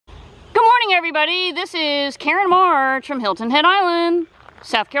morning, everybody. This is Karen March from Hilton Head Island,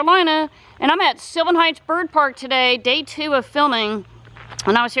 South Carolina, and I'm at Sylvan Heights Bird Park today, day 2 of filming.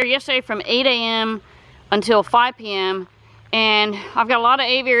 And I was here yesterday from 8 a.m. until 5 p.m. and I've got a lot of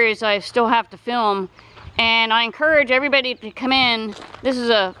aviaries I still have to film, and I encourage everybody to come in. This is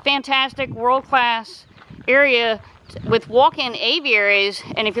a fantastic world-class area with walk-in aviaries,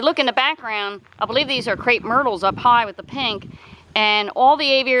 and if you look in the background, I believe these are crepe myrtles up high with the pink, and all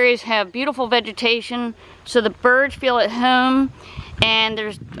the aviaries have beautiful vegetation so the birds feel at home. And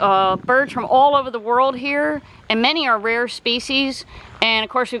there's birds from all over the world here, and many are rare species. And of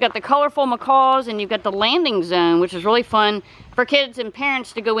course you've got the colorful macaws, and you've got the landing zone, which is really fun for kids and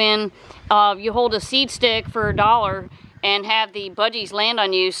parents to go in. You hold a seed stick for $1 and have the budgies land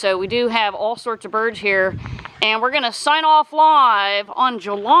on you. So we do have all sorts of birds here, and we're gonna sign off live on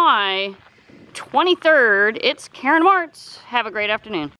July 23rd. It's Karen Martz. Have a great afternoon.